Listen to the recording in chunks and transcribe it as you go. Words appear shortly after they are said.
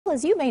Well,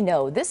 as you may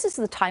know, this is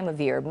the time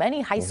of year many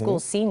high school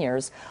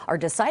seniors are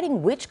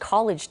deciding which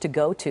college to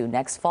go to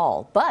next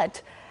fall.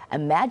 But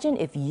imagine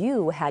if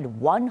you had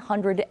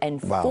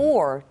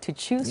 104 to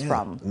choose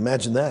from.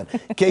 Imagine that.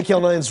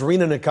 KCAL 9's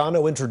Rena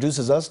Nakano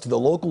introduces us to the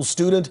local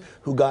student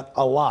who got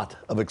a lot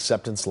of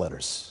acceptance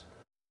letters.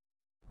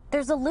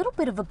 There's a little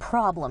bit of a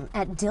problem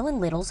at Dylan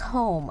Little's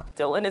home.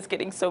 Dylan is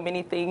getting so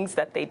many things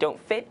that they don't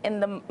fit in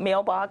the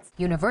mailbox.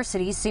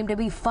 Universities seem to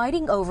be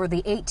fighting over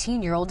the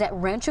 18-year-old at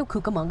Rancho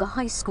Cucamonga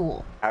High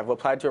School. I've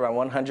applied to around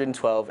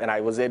 112 and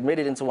I was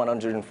admitted into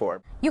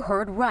 104. You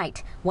heard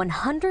right.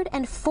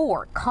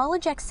 104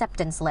 college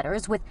acceptance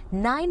letters with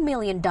 $9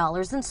 million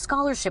in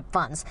scholarship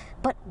funds.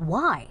 But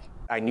why?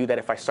 I knew that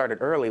if I started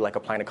early, like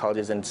applying to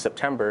colleges in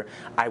September,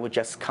 I would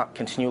just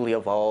continually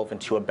evolve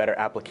into a better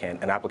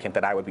applicant, an applicant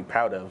that I would be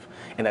proud of,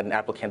 and an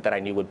applicant that I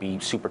knew would be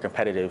super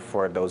competitive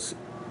for those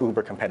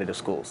uber competitive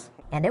schools.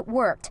 And it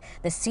worked.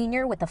 The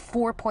senior with a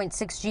 4.6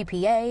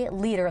 GPA,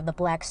 leader of the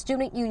Black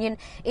Student Union,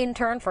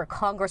 intern for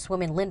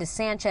Congresswoman Linda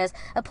Sanchez,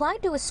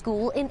 applied to a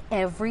school in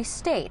every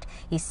state.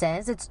 He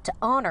says it's to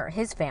honor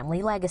his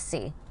family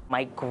legacy.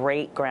 My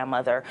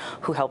great-grandmother,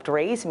 who helped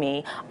raise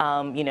me,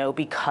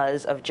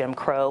 because of Jim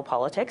Crow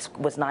politics,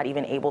 was not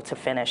even able to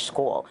finish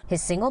school.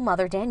 His single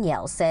mother,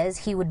 Danielle, says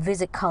he would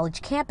visit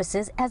college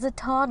campuses as a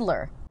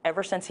toddler.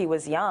 Ever since he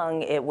was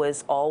young, it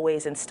was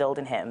always instilled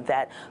in him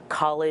that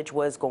college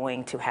was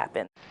going to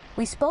happen.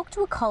 We spoke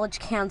to a college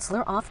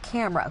counselor off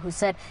camera who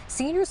said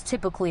seniors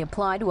typically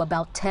apply to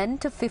about 10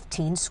 to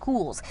 15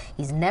 schools.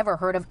 He's never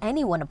heard of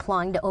anyone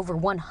applying to over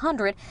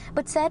 100,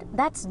 but said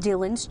that's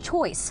Dylan's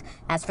choice.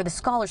 As for the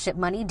scholarship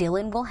money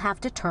Dylan will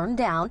have to turn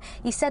down,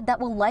 he said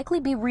that will likely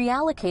be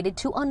reallocated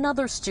to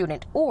another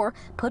student or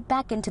put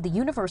back into the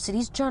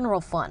university's general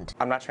fund.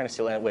 I'm not trying to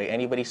steal away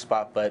anybody's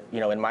spot, but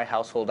in my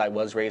household I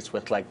was raised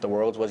with the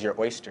world was your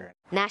oyster.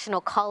 National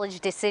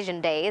College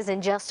Decision Day is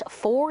in just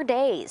 4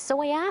 days,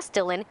 so I asked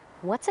Dylan,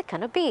 what's it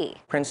gonna be?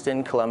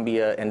 Princeton,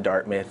 Columbia, and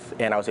Dartmouth,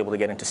 and I was able to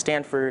get into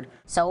Stanford.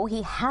 So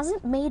he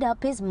hasn't made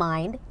up his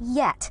mind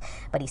yet,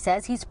 but he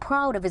says he's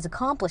proud of his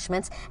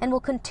accomplishments and will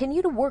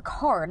continue to work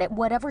hard at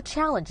whatever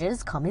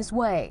challenges come his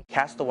way.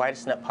 Cast the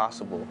widest net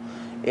possible.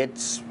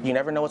 You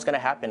never know what's gonna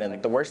happen,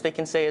 and the worst they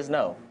can say is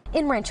no.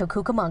 In Rancho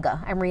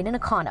Cucamonga, I'm Rena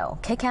Nakano,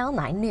 KCAL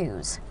 9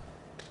 News.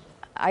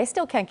 I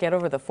still can't get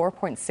over the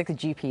 4.6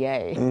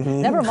 GPA.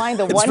 Never mind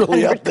the It's 100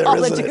 really up there,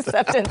 college isn't it?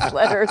 acceptance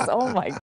letters. Oh my